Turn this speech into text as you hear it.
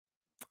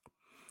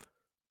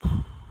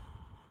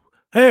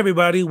Hey,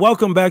 everybody.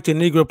 Welcome back to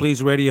Negro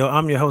Please Radio.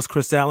 I'm your host,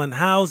 Chris Allen.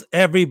 How's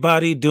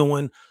everybody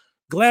doing?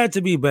 Glad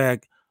to be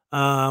back.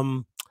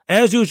 Um,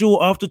 as usual,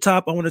 off the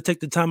top, I want to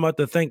take the time out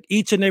to thank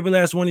each and every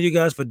last one of you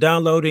guys for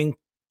downloading,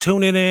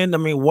 tuning in,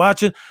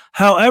 watching.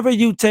 However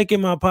you take in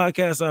my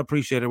podcast, I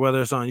appreciate it,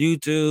 whether it's on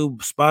YouTube,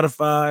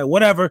 Spotify,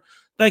 whatever.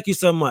 Thank you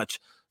so much.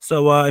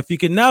 So if you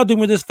can now do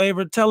me this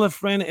favor, tell a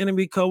friend,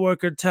 enemy,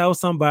 coworker, tell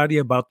somebody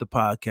about the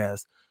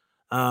podcast.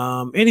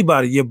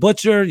 Anybody, your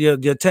butcher,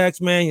 your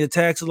tax man, your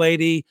tax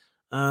lady,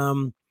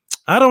 um,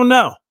 I don't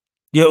know,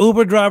 your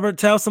Uber driver,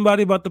 tell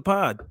somebody about the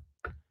pod.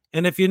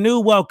 And if you're new,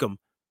 welcome.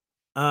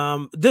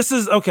 This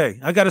is okay.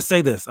 I got to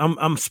say this.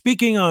 I'm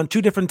speaking on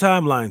two different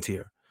timelines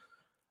here.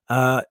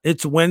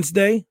 It's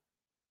Wednesday,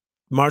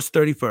 March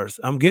 31st.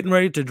 I'm getting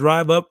ready to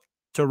drive up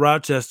to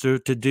Rochester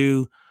to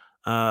do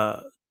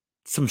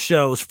some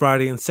shows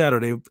Friday and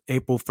Saturday,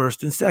 April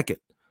 1st and 2nd.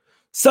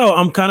 So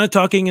I'm kind of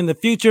talking in the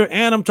future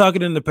and I'm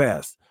talking in the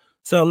past.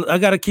 So I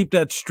got to keep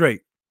that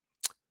straight.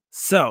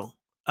 So,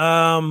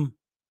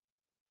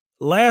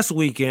 last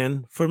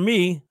weekend for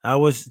me, I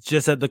was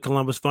just at the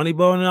Columbus Funny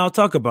Bone, and I'll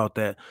talk about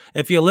that.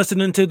 If you're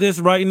listening to this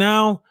right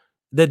now,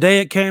 the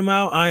day it came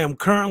out, I am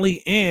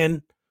currently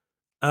in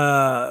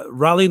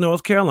Raleigh,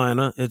 North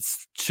Carolina. It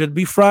should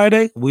be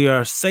Friday. We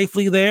are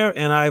safely there,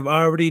 and I've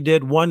already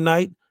did one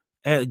night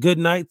at Good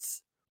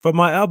Nights for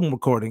my album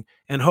recording,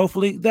 and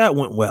hopefully that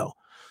went well.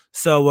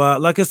 So,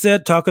 like I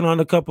said, talking on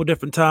a couple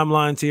different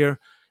timelines here.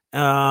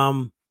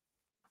 Um,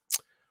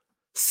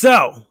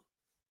 so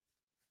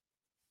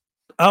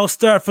I'll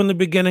start from the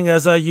beginning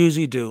as I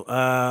usually do.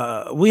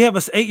 We have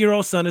an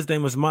 8-year-old son. His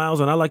name is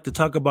Miles, and I like to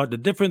talk about the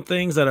different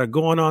things that are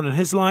going on in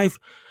his life.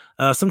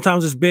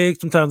 Sometimes it's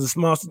big, sometimes it's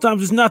small,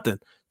 sometimes it's nothing.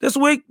 This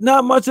week,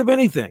 not much of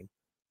anything,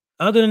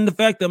 other than the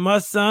fact that my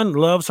son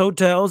loves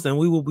hotels, and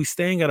we will be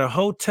staying at a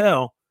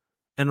hotel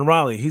in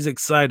Raleigh. He's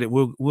excited.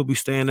 We'll be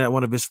staying at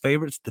one of his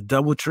favorites, the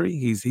DoubleTree.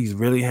 He's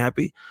really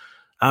happy.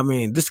 I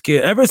mean, this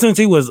kid, ever since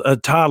he was a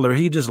toddler,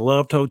 he just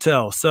loved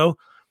hotels. So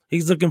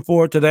he's looking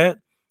forward to that.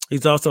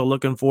 He's also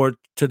looking forward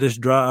to this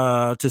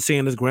to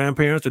seeing his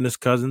grandparents and his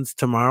cousins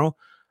tomorrow.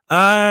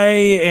 I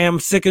am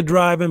sick of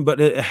driving,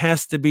 but it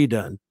has to be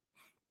done.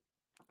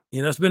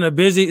 It's been a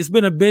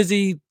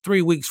busy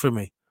 3 weeks for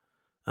me.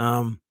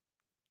 Um,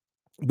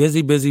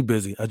 busy, busy,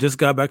 busy. I just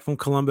got back from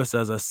Columbus,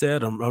 as I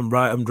said.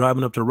 I'm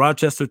driving up to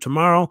Rochester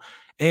tomorrow,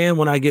 and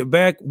when I get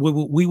back,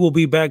 we will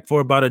be back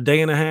for about a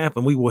day and a half,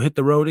 and we will hit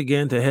the road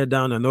again to head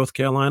down to North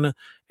Carolina,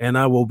 and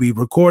I will be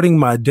recording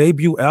my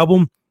debut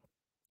album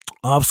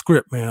off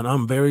script. Man,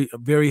 I'm very,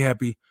 very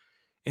happy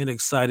and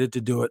excited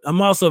to do it.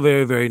 I'm also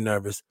very, very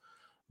nervous,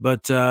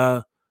 but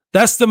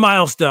that's the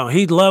milestone.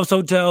 He loves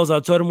hotels.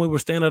 I told him we were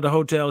staying at a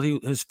hotel.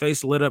 His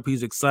face lit up.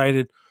 He's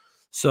excited.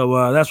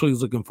 So that's what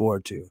he's looking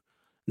forward to.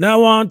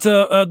 Now on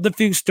to the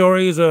few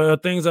stories or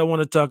things I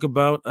want to talk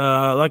about.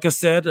 Like I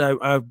said,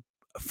 I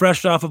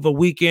fresh off of a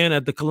weekend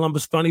at the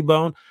Columbus Funny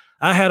Bone.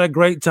 I had a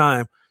great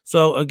time.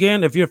 So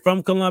again, if you're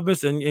from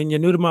Columbus and you're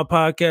new to my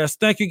podcast,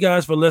 thank you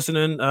guys for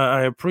listening.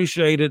 I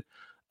appreciate it.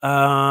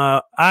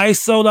 I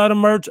sold out of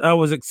merch. I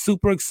was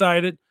super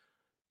excited.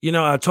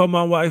 I told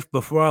my wife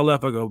before I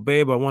left, I go,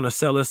 babe, I want to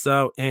sell this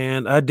out.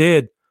 And I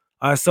did.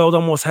 I sold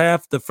almost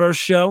half the first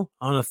show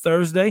on a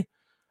Thursday.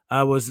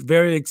 I was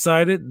very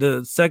excited.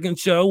 The second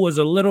show was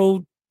a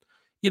little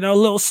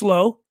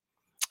slow.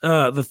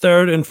 The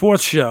third and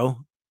fourth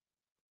show.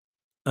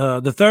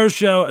 The third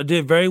show I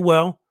did very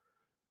well.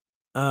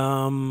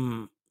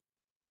 And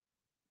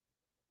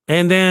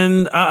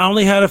then I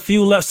only had a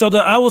few left. So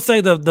I will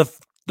say the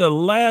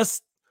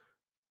last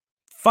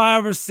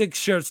 5 or 6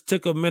 shirts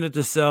took a minute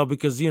to sell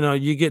because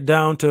you get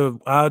down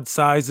to odd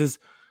sizes.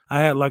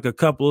 I had like a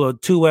couple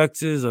of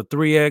 2X's, a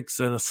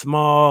 3X, and a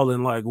small,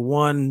 and like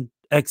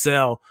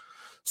 1XL.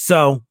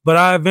 So, but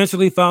I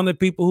eventually found the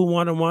people who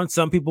wanted one.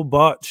 Some people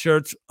bought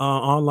shirts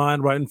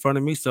online right in front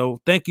of me. So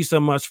thank you so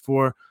much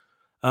for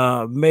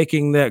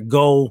making that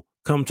goal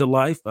come to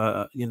life.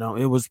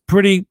 It was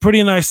pretty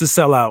nice to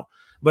sell out,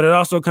 but it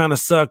also kind of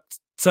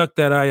sucked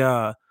that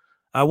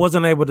I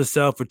wasn't able to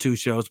sell for 2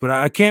 shows. But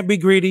I can't be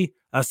greedy.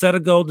 I set a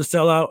goal to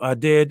sell out. I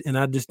did, and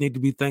I just need to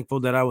be thankful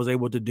that I was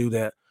able to do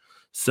that.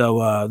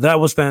 So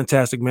that was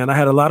fantastic, man. I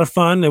had a lot of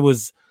fun. It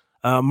was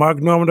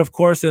Mark Norman, of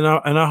course, and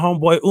our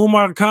homeboy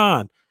Umar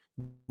Khan,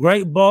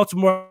 great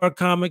Baltimore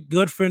comic,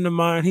 good friend of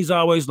mine. He's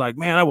always like,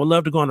 man, I would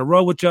love to go on the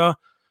road with y'all,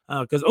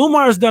 because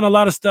Umar has done a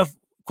lot of stuff,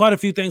 quite a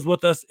few things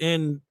with us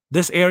in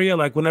this area.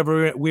 Like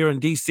whenever we were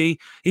in DC,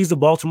 he's a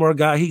Baltimore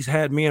guy. He's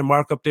had me and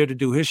Mark up there to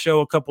do his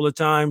show a couple of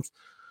times,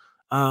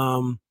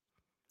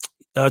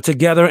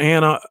 together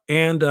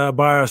and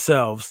by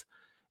ourselves.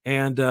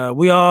 And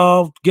we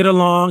all get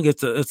along.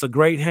 It's a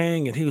great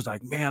hang. And he was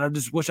like, man, I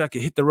just wish I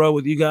could hit the road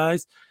with you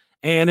guys.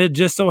 And it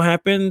just so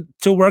happened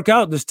to work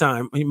out this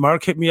time.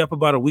 Mark hit me up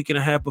about a week and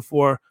a half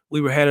before we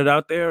were headed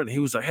out there. And he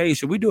was like, hey,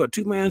 should we do a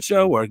 2-man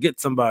show or get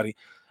somebody?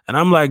 And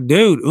I'm like,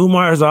 dude,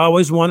 Umar has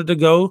always wanted to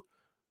go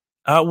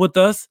out with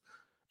us.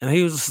 And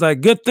he was just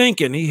like, good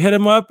thinking. He hit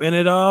him up and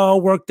it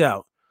all worked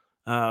out.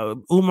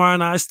 Umar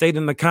and I stayed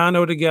in the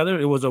condo together.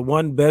 It was a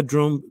one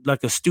bedroom,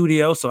 like a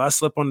studio. So I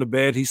slept on the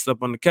bed, he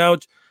slept on the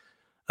couch.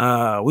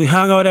 We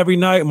hung out every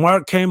night.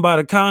 Mark came by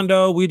the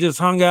condo. We just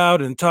hung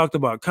out and talked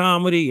about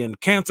comedy and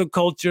cancel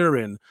culture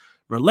and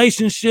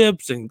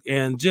relationships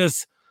and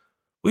just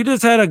we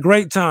just had a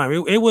great time.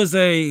 It was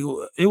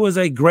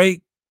a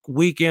great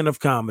weekend of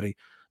comedy.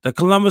 The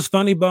Columbus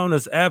Funny Bone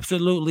is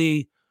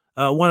absolutely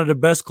one of the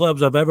best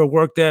clubs I've ever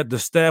worked at. The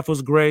staff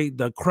was great.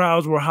 The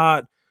crowds were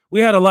hot. We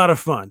had a lot of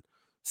fun.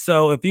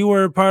 So if you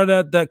were part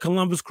of that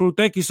Columbus crew,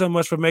 thank you so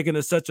much for making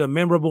it such a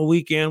memorable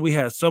weekend. We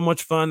had so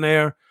much fun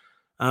there.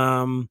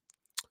 Um,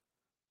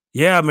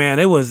 yeah, man,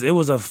 it was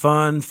a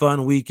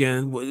fun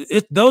weekend.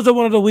 Those are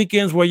one of the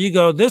weekends where you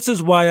go, this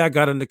is why I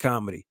got into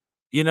comedy.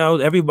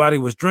 Everybody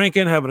was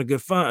drinking, having a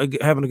good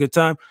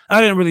time.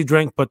 I didn't really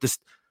drink, but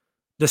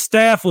the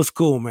staff was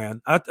cool,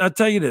 man. I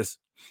tell you this,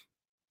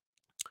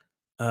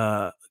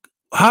 uh,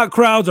 hot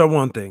crowds are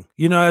one thing.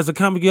 As a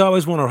comic, you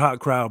always want a hot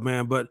crowd,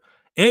 man. But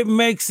it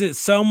makes it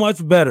so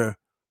much better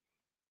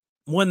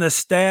when the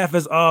staff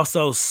is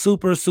also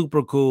super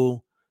super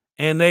cool,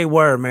 and they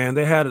were, man,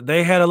 they had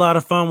a lot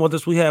of fun with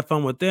us. We had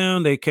fun with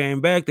them. They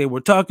came back, they were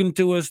talking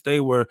to us,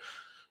 they were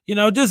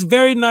just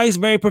very nice,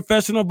 very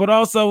professional, but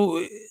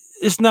also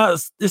it's not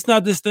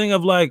this thing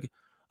of like,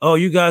 oh,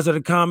 you guys are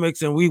the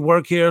comics and we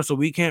work here, so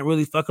we can't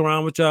really fuck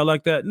around with y'all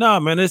like that. No,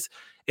 man, it's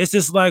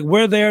just like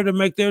we're there to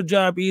make their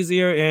job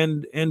easier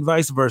and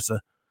vice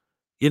versa.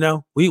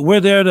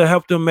 We're there to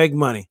help them make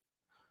money.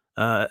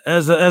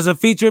 As a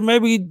feature,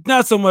 maybe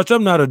not so much.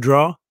 I'm not a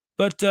draw,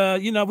 but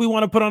we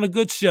want to put on a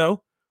good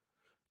show,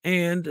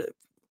 and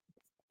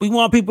we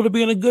want people to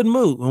be in a good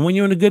mood. And when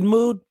you're in a good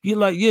mood,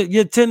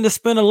 you tend to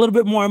spend a little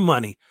bit more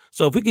money.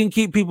 So if we can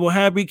keep people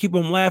happy, keep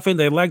them laughing,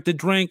 they like to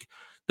drink.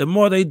 The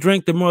more they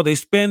drink, the more they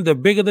spend, the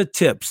bigger the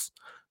tips.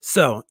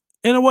 So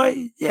in a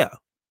way, yeah.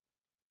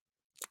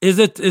 Is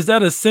that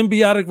a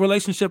symbiotic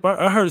relationship?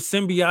 I heard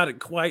symbiotic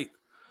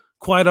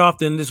quite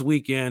often this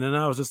weekend, and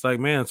I was just like,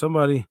 man,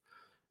 somebody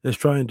is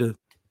trying to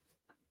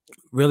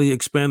really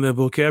expand their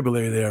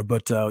vocabulary there.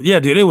 But yeah,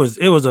 dude, it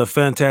was a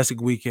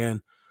fantastic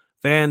weekend.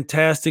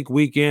 Fantastic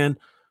weekend.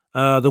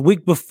 The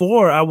week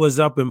before, I was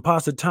up at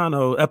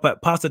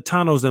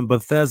Positano's in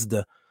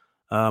Bethesda.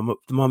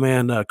 My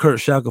man Kurt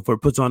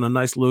Shackelford puts on a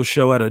nice little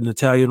show at an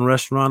Italian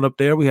restaurant up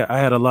there. I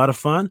had a lot of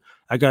fun.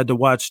 I got to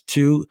watch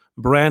two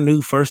brand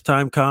new first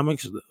time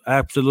comics.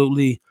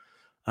 Absolutely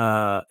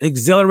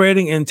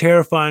exhilarating and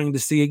terrifying to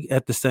see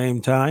at the same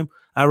time.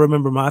 I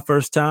remember my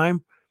first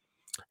time,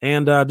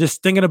 and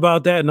just thinking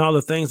about that and all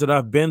the things that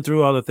I've been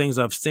through, all the things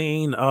I've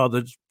seen, all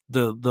the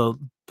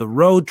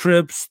road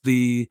trips,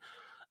 the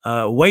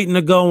waiting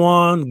to go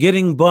on,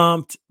 getting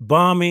bumped,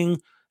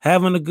 bombing,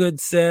 having a good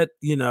set,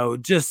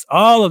 just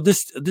all of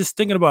this, just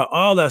thinking about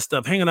all that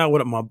stuff, hanging out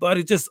with my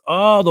buddy, just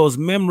all those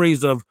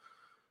memories of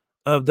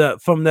that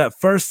from that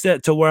first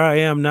set to where I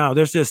am now.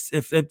 There's just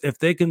if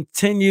they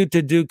continue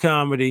to do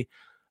comedy,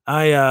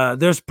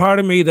 there's part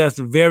of me that's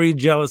very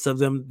jealous of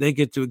them. They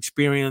get to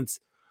experience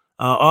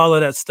all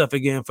of that stuff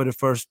again for the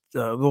first,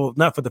 well,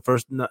 not for the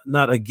first,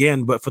 not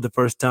again, but for the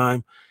first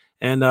time.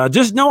 And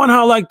just knowing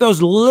how like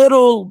those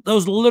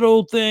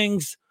little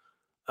things,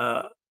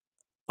 uh,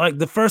 like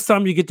the first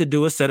time you get to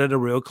do a set at a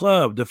real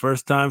club, the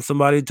first time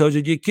somebody told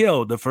you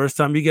killed, the first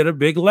time you get a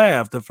big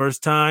laugh, the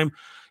first time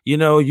you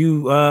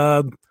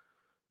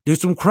do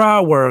some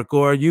crowd work,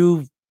 or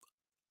you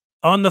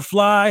on the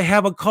fly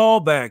have a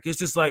callback. It's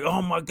just like,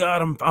 oh my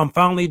god, I'm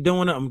finally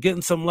doing it. I'm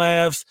getting some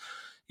laughs.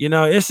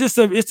 It's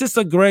just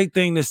a great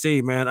thing to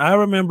see, man. I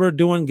remember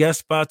doing guest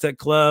spots at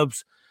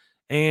clubs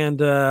and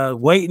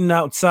waiting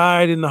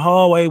outside in the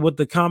hallway with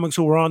the comics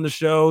who were on the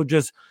show,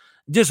 just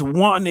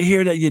wanting to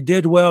hear that you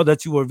did well,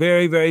 that you were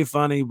very, very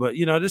funny. But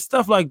there's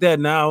stuff like that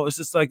now. It's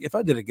just like, if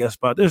I did a guest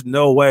spot, there's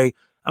no way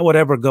I would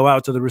ever go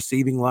out to the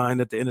receiving line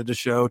at the end of the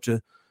show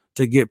to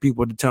get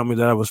people to tell me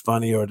that I was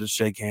funny or to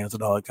shake hands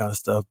and all that kind of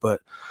stuff.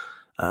 But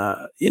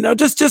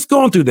just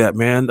going through that,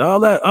 man. All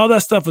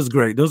that stuff is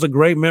great. Those are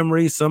great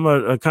memories. Some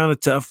are kind of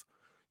tough,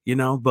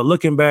 but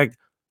looking back,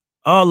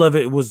 all of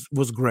it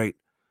was great.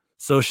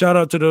 So shout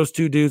out to those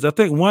two dudes. I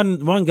think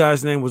one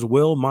guy's name was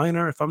Will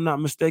Minor, if I'm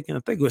not mistaken. I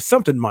think it was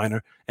something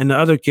Minor, and the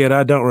other kid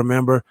I don't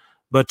remember.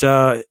 But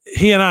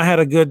he and I had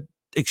a good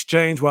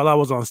exchange while I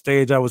was on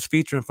stage. I was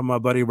featuring for my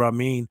buddy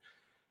Ramin,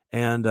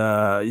 and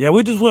yeah,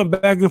 we just went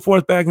back and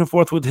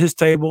forth with his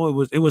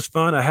table. It was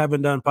fun. I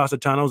haven't done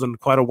Positanos in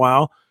quite a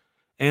while,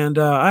 and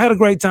I had a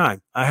great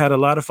time. I had a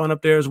lot of fun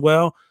up there as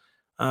well.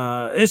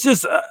 It's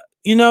just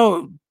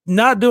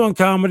not doing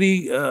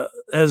comedy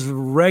as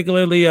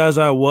regularly as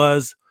I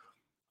was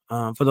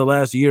for the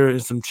last year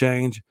and some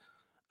change.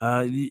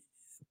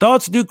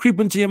 Thoughts do creep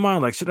into your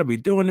mind, like, should I be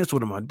doing this?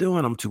 What am I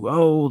doing? I'm too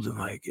old, and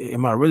like,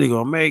 am I really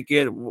gonna make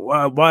it?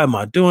 Why am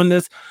I doing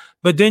this?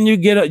 But then you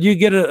get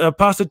a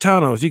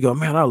Positanos. You go,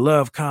 man, I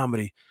love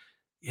comedy.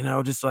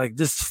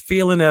 Just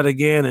feeling that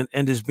again,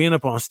 and just being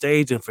up on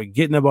stage and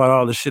forgetting about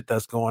all the shit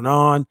that's going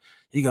on.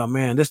 You go,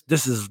 man,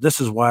 this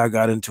is why I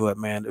got into it,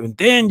 man. And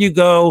then you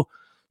go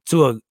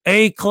to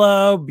a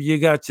club, you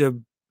got your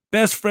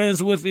best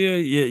friends with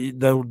you.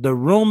 The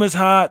room is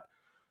hot.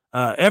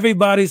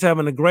 Everybody's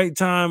having a great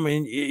time,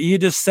 and you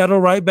just settle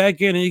right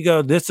back in, and you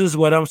go, "This is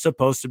what I'm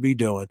supposed to be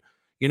doing."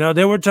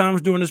 There were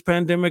times during this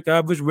pandemic I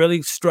was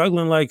really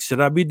struggling. Like, should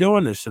I be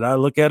doing this? Should I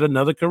look at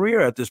another career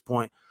at this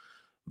point?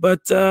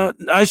 But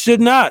I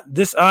should not.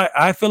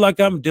 I feel like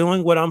I'm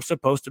doing what I'm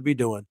supposed to be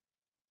doing.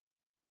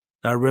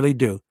 I really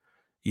do.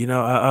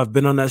 I've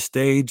been on that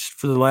stage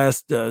for the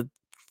last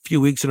few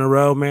weeks in a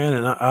row, man,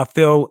 and I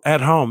feel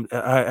at home.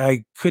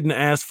 I couldn't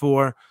ask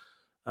for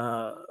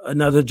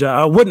another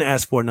job. I wouldn't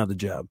ask for another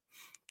job.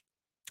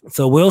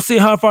 So we'll see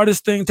how far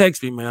this thing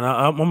takes me, man.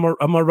 I'm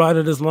gonna ride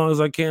it as long as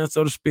I can,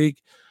 so to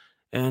speak.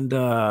 And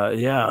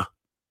yeah,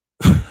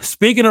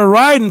 speaking of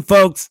riding,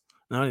 folks,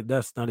 no,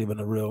 that's not even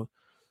a real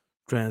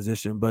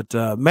transition. But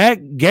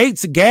Matt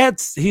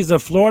Gatz, he's a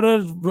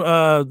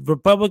Florida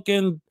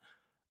Republican.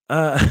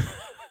 Uh,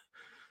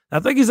 I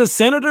think he's a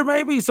senator,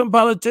 maybe some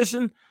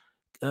politician.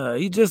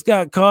 He just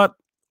got caught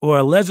or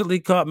allegedly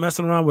caught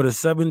messing around with a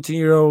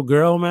 17-year-old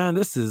girl. Man,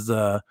 this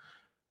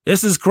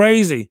is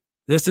crazy.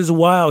 This is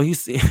wild.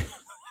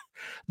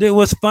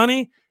 What's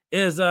funny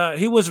is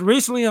he was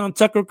recently on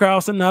Tucker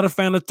Carlson. Not a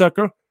fan of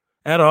Tucker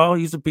at all.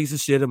 He's a piece of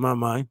shit in my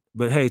mind.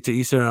 But hey, to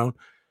each their own.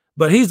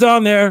 But he's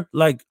on there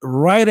like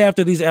right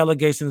after these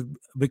allegations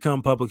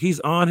become public. He's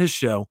on his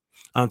show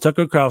on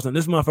Tucker Carlson.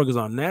 This motherfucker's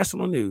on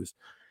national news.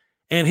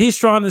 And he's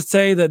trying to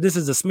say that this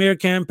is a smear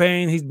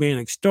campaign. He's being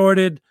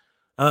extorted.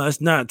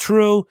 It's not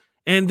true.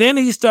 And then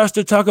he starts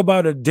to talk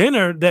about a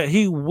dinner that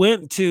he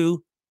went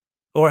to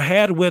or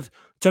had with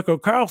Tucker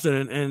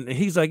Carlson. And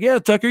he's like, yeah,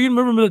 Tucker, you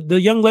remember the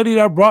young lady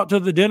that I brought to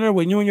the dinner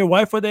when you and your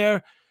wife were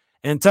there?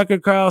 And Tucker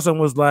Carlson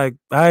was like,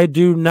 I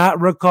do not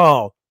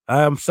recall.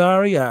 I'm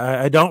sorry.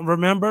 I don't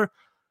remember.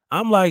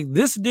 I'm like,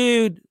 this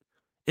dude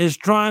is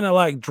trying to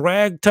like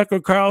drag Tucker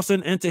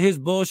Carlson into his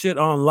bullshit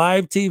on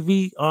live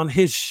TV on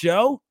his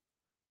show.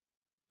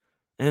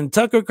 And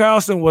Tucker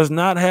Carlson was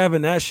not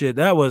having that shit.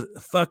 That was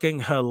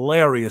fucking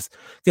hilarious.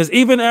 Because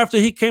even after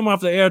he came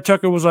off the air,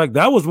 Tucker was like,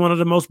 that was one of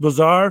the most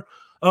bizarre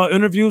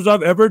interviews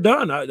I've ever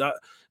done.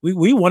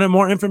 We wanted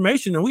more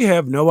information and we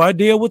have no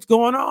idea what's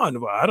going on.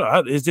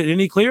 Is it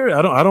any clearer?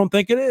 I don't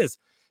think it is.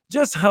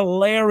 Just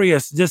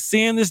hilarious. Just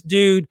seeing this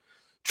dude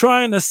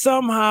trying to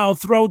somehow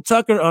throw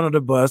Tucker under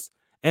the bus.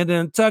 And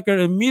then Tucker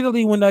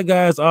immediately, when that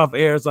guy's off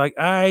air, is like,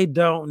 I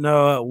don't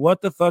know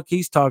what the fuck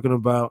he's talking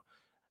about.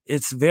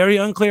 It's very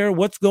unclear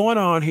what's going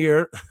on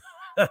here.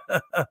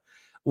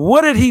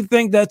 What did he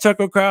think that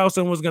Tucker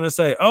Carlson was going to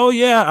say? Oh,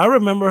 yeah, I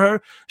remember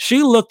her.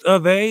 She looked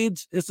of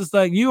age. It's just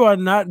like, you are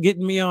not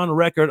getting me on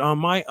record on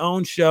my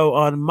own show,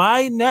 on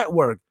my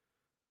network,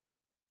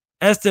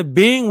 as to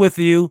being with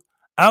you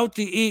out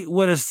to eat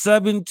with a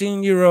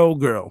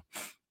 17-year-old girl.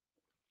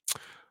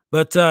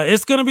 But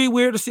it's going to be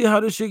weird to see how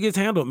this shit gets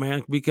handled,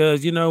 man,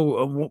 because,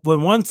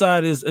 when one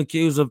side is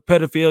accused of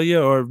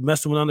pedophilia or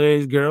messing with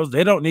underage girls,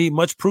 they don't need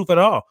much proof at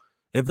all.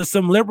 If it's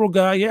some liberal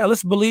guy, yeah,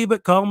 let's believe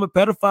it. Call him a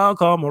pedophile,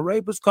 call him a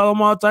rapist, call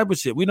him all type of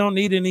shit. We don't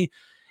need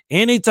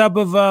any type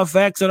of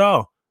facts at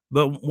all.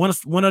 But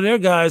once one of their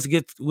guys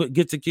gets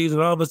accused,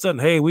 and all of a sudden,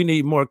 hey, we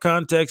need more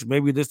context.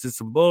 Maybe this is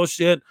some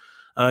bullshit.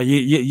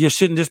 You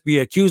shouldn't just be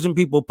accusing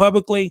people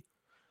publicly.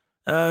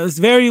 It's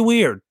very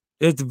weird.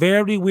 It's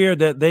very weird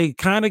that they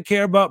kind of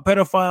care about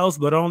pedophiles,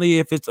 but only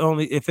if it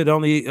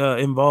only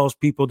involves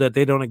people that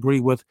they don't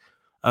agree with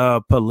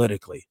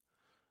politically.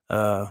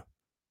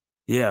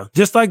 Yeah,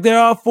 just like they're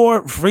all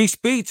for free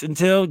speech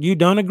until you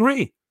don't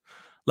agree.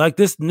 Like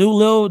this new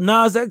Lil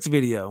Nas X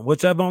video,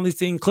 which I've only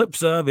seen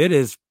clips of. It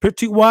is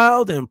pretty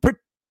wild and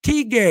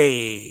pretty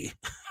gay.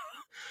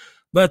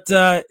 But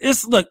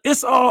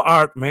it's all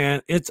art,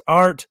 man. It's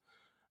art.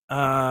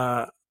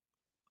 I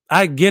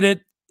get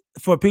it.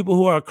 For people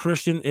who are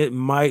Christian, it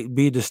might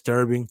be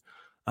disturbing.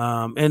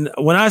 And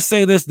when I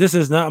say this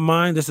is not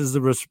mine. This is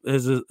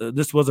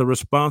this was a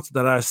response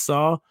that I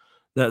saw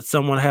that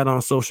someone had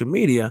on social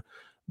media,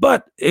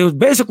 but it was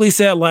basically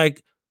said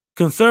like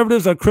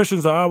conservatives or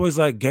Christians are always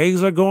like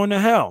gays are going to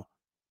hell.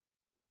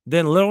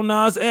 Then Lil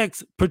Nas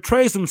X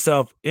portrays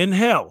himself in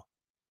hell.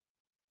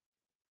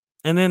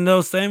 And then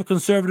those same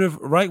conservative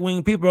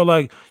right-wing people are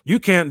like, you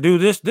can't do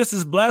this. This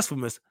is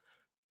blasphemous.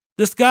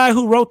 This guy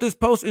who wrote this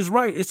post is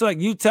right. It's like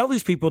you tell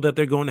these people that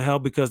they're going to hell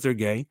because they're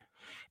gay,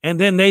 and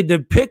then they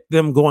depict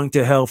them going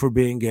to hell for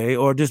being gay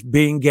or just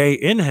being gay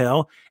in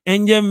hell.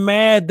 And you're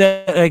mad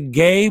that a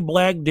gay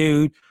black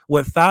dude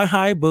with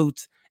thigh-high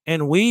boots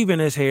and weave in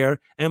his hair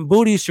and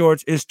booty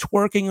shorts is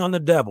twerking on the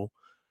devil.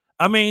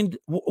 I mean,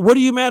 what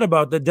are you mad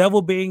about? The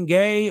devil being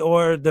gay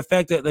or the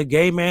fact that the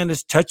gay man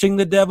is touching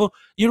the devil?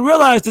 You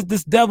realize that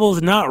this devil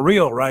is not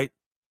real, right?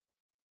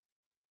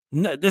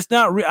 No, that's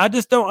not real. I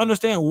just don't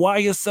understand why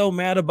you're so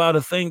mad about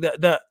a thing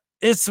that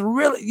it's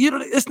really,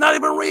 it's not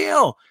even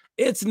real.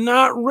 It's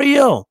not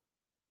real.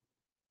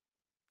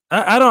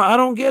 I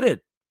don't get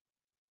it.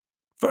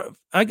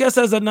 I guess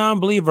as a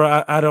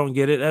non-believer, I don't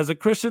get it. As a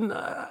Christian,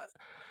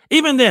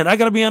 even then, I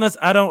gotta be honest,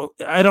 I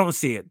don't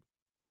see it.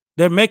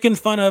 They're making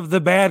fun of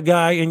the bad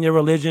guy in your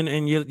religion,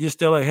 and you're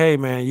still like, hey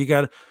man,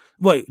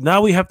 Wait,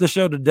 now we have to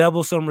show the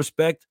devil some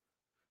respect.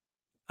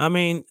 I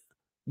mean,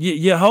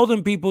 you're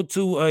holding people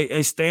to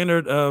a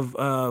standard of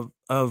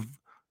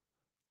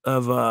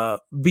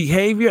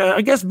behavior.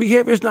 I guess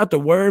behavior is not the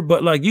word,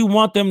 but like you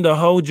want them to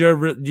hold your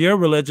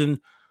religion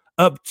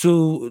up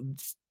to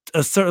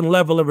a certain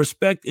level of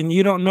respect, and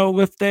you don't know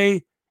if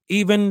they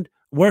even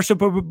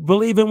worship or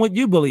believe in what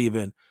you believe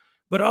in.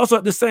 But also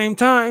at the same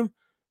time,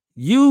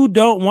 you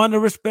don't want to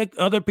respect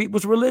other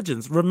people's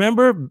religions.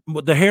 Remember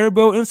the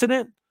Haribo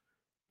incident?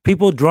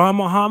 People draw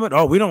Muhammad.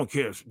 Oh, we don't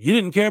care. You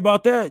didn't care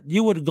about that.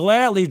 You would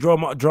gladly draw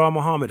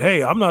Muhammad.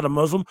 Hey, I'm not a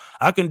Muslim.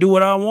 I can do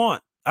what I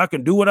want. I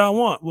can do what I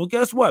want. Well,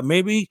 guess what?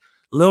 Maybe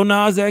Lil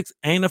Nas X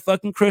ain't a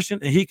fucking Christian,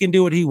 and he can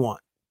do what he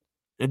wants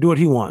and do what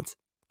he wants.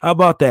 How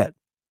about that?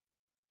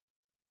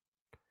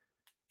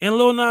 And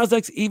Lil Nas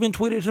X even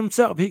tweeted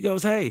himself. He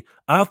goes, "Hey,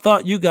 I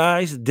thought you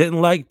guys didn't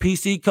like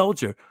PC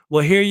culture.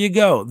 Well, here you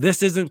go.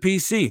 This isn't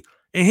PC,"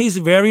 and he's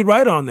very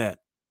right on that.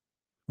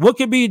 What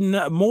could be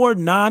more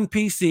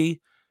non-PC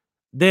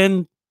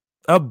than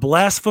a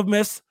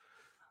blasphemous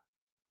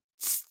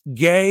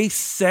gay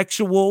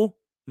sexual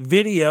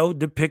video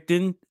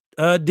depicting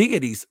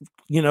deities,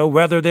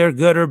 whether they're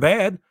good or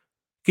bad?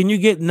 Can you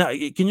get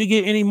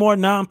any more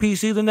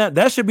non-PC than that?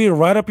 That should be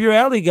right up your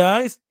alley,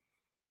 guys.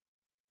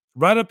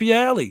 Right up your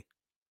alley.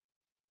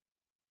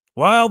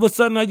 Why all of a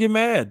sudden are you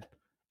mad?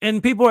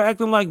 And people are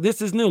acting like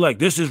this is new, like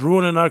this is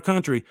ruining our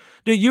country.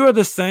 Dude, you are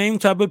the same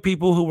type of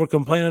people who were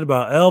complaining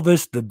about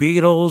Elvis, the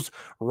Beatles,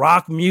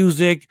 rock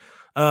music,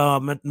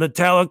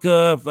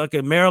 Metallica,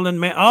 fucking Marilyn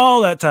Man,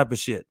 all that type of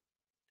shit.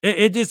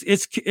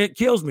 It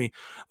kills me.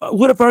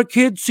 What if our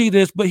kids see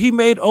this? But he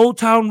made Old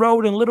Town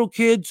Road, and little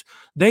kids,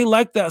 they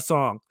like that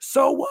song.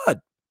 So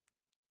what?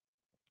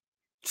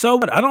 So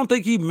what? I don't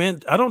think he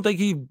made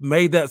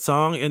that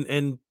song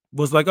and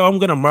was like, oh, I'm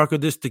gonna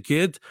market this to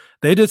kids.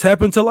 They just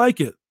happen to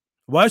like it.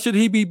 Why should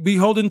he be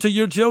beholden to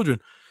your children?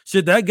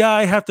 Should that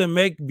guy have to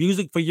make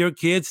music for your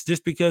kids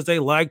just because they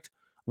liked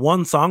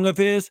one song of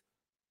his?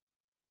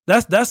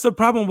 That's the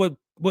problem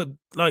with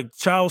like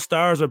child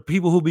stars or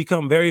people who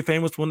become very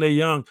famous when they're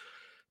young.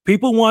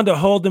 People want to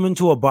hold them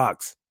into a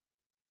box.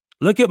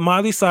 Look at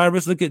Miley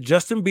Cyrus, look at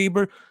Justin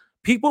Bieber.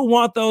 People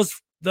want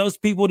those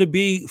people to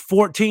be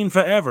 14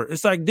 forever.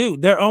 It's like,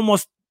 dude, they're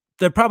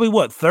probably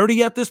what,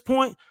 30 at this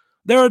point?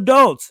 They're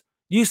adults.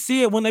 You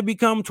see it when they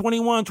become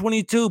 21,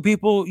 22.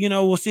 People,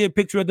 will see a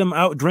picture of them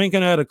out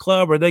drinking at a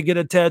club, or they get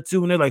a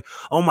tattoo and they're like,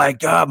 oh my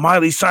God,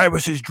 Miley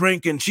Cyrus is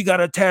drinking. She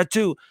got a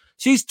tattoo.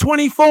 She's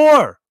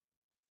 24.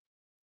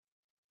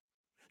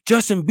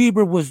 Justin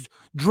Bieber was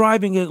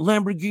driving a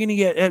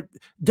Lamborghini at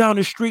down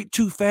the street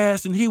too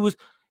fast, and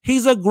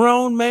he's a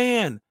grown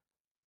man.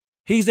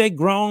 He's a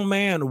grown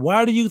man.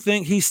 Why do you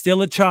think he's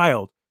still a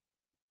child?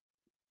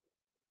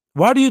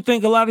 Why do you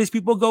think a lot of these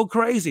people go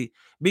crazy?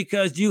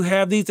 Because you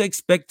have these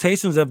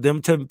expectations of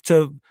them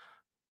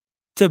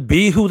to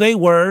be who they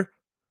were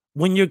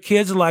when your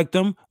kids liked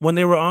them, when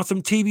they were on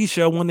some TV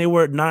show when they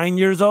were 9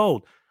 years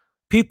old.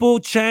 People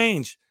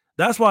change.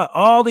 That's why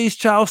all these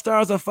child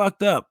stars are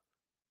fucked up.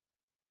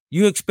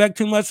 You expect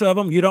too much of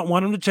them. You don't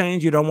want them to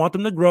change. You don't want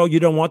them to grow.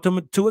 You don't want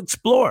them to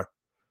explore.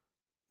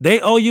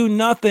 They owe you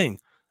nothing.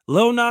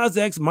 Lil Nas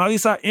X, Miley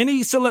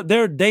Cyrus,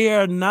 they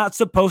are not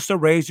supposed to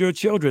raise your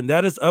children.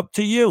 That is up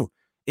to you.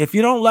 If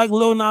you don't like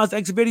Lil Nas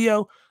X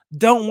video,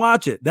 don't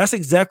watch it. That's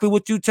exactly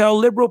what you tell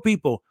liberal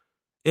people.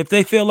 If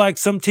they feel like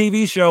some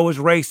TV show is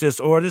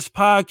racist or this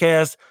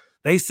podcast,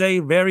 they say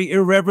very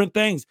irreverent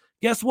things.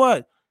 Guess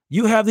what?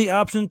 You have the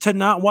option to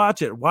not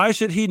watch it. Why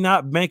should he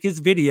not make his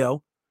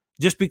video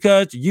just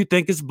because you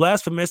think it's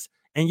blasphemous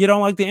and you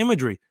don't like the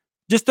imagery?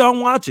 Just don't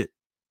watch it.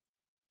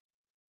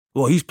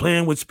 Well, he's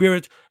playing with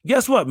spirits.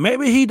 Guess what?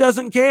 Maybe he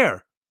doesn't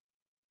care.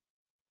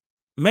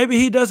 Maybe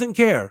he doesn't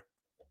care.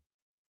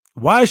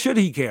 Why should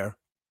he care?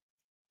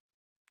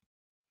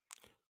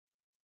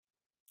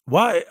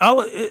 Why?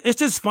 It's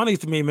just funny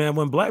to me, man.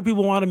 When black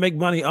people want to make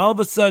money, all of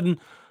a sudden,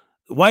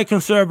 white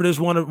conservatives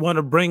want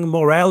to bring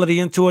morality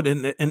into it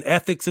and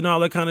ethics and all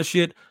that kind of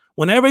shit.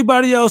 When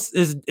everybody else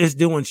is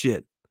doing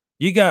shit,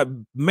 you got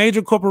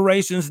major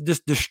corporations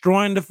just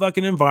destroying the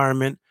fucking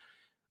environment.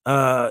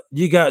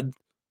 You got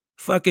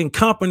fucking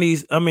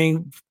companies,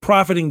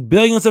 profiting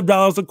billions of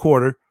dollars a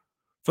quarter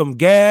from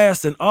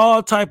gas and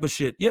all type of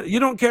shit. You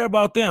don't care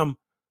about them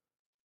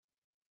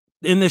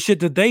in the shit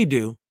that they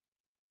do.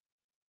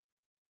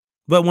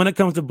 But when it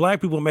comes to black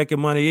people making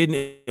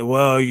money,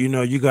 well,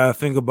 you got to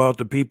think about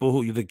the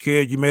people the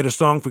kid, you made a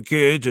song for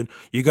kids and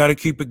you got to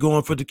keep it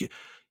going for the kids.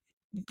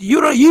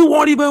 You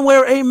won't even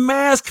wear a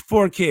mask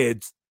for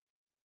kids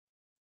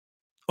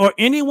or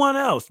anyone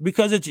else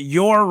because it's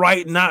your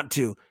right not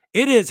to.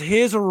 It is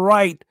his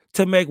right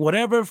to make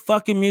whatever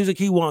fucking music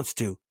he wants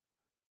to.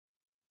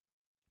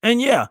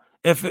 And yeah,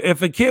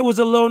 if a kid was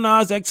a Lil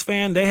Nas X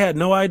fan, they had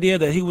no idea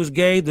that he was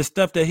gay, the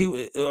stuff that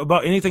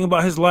about anything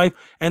about his life,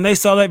 and they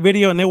saw that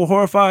video and they were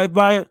horrified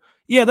by it.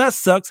 Yeah, that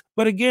sucks.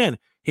 But again,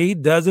 he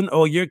doesn't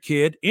owe your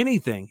kid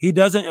anything. He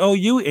doesn't owe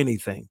you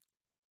anything.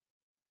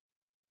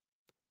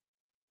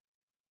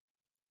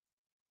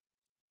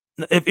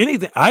 If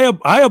anything,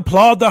 I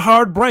applaud the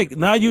hard break.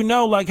 Now you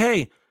know, like,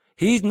 hey,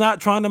 he's not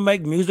trying to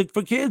make music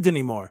for kids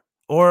anymore,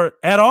 or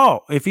at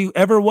all. If he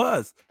ever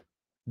was,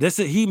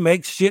 he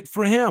makes shit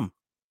for him.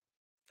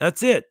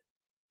 That's it.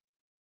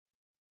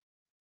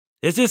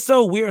 It's just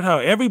so weird how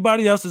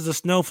everybody else is a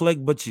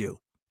snowflake but you.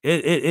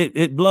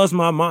 It blows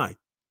my mind.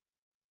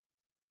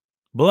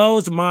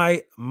 Blows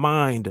my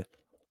mind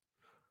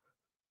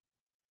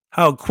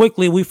how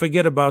quickly we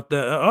forget about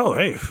the oh,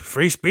 hey,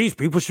 free speech.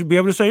 People should be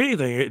able to say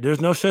anything. There's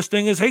no such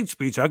thing as hate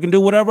speech. I can do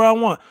whatever I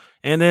want.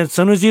 And then as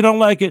soon as you don't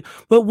like it,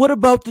 but what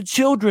about the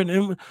children?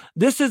 And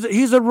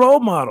he's a role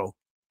model.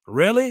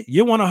 Really?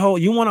 You want to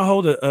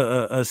hold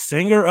a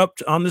singer up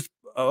on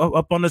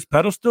this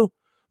pedestal,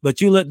 but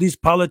you let these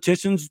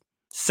politicians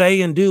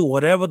say and do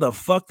whatever the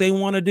fuck they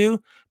want to do?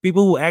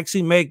 People who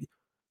actually make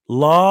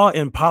law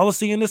and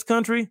policy in this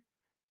country?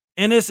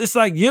 And it's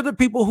like you're the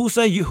people who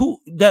say you who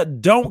that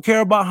don't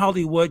care about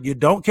Hollywood, you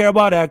don't care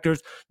about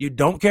actors, you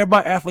don't care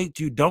about athletes,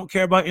 you don't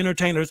care about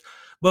entertainers.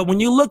 But when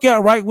you look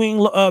at right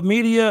wing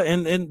media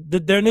and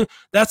their new,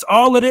 that's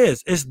all it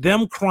is. It's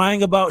them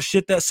crying about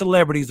shit that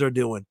celebrities are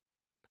doing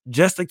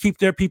just to keep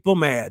their people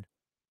mad.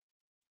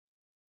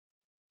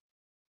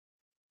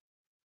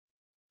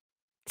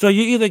 So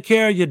you either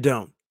care or you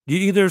don't. You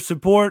either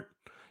support,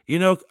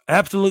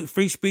 absolute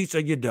free speech or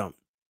you don't.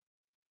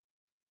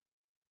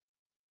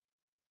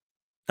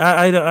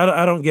 I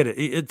don't get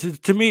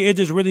it. To me, it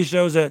just really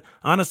shows that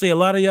honestly, a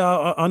lot of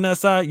y'all on that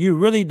side, you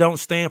really don't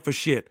stand for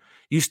shit.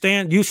 You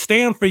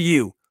stand for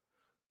you.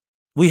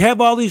 We have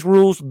all these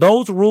rules.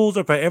 Those rules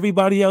are for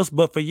everybody else,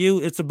 but for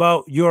you, it's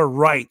about your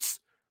rights.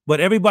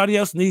 But everybody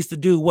else needs to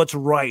do what's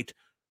right,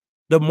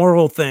 the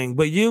moral thing.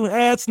 But you,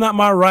 it's not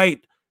my right.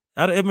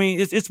 I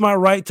mean, it's my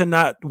right to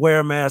not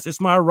wear a mask.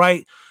 It's my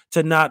right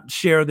to not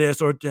share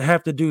this or to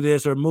have to do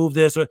this or move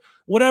this or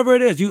whatever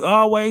it is. You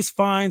always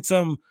find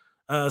some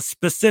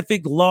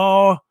specific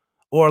law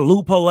or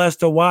loophole as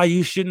to why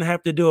you shouldn't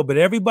have to do it. But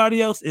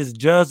everybody else is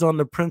judged on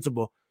the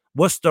principle.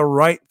 What's the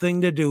right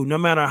thing to do? No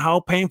matter how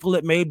painful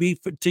it may be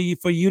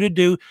for you to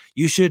do,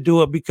 you should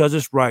do it because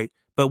it's right.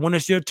 But when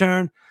it's your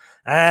turn,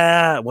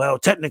 well,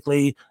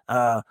 technically,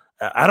 I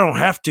don't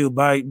have to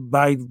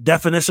by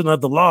definition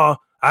of the law.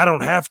 I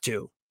don't have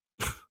to.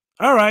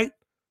 All right.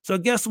 So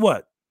guess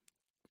what?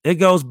 It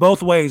goes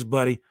both ways,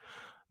 buddy.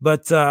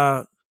 But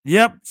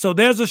yep. So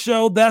there's a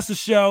show. That's a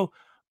show.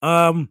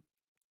 Um,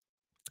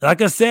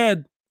 like I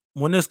said,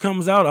 when this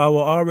comes out, I will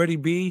already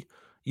be,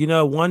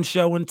 one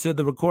show into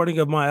the recording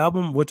of my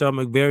album, which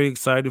I'm very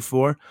excited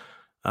for.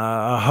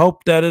 I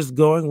hope that is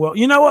going well.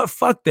 You know what?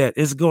 Fuck that.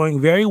 It's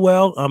going very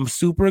well. I'm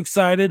super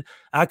excited.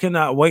 I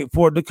cannot wait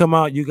for it to come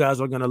out. You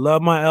guys are going to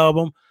love my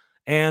album.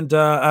 And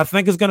I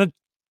think it's going to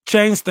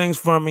change things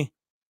for me.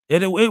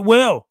 It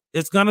will.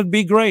 It's going to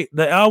be great.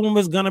 The album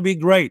is going to be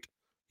great.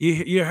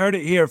 You heard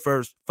it here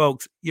first,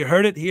 folks. You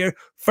heard it here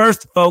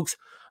first, folks.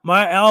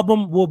 My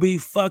album will be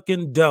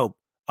fucking dope.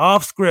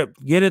 Off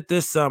script. Get it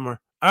this summer.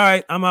 All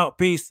right. I'm out.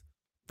 Peace.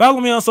 Follow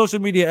me on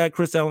social media at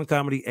Chris Allen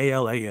Comedy,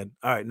 ALAN.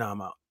 All right. Now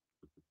I'm out.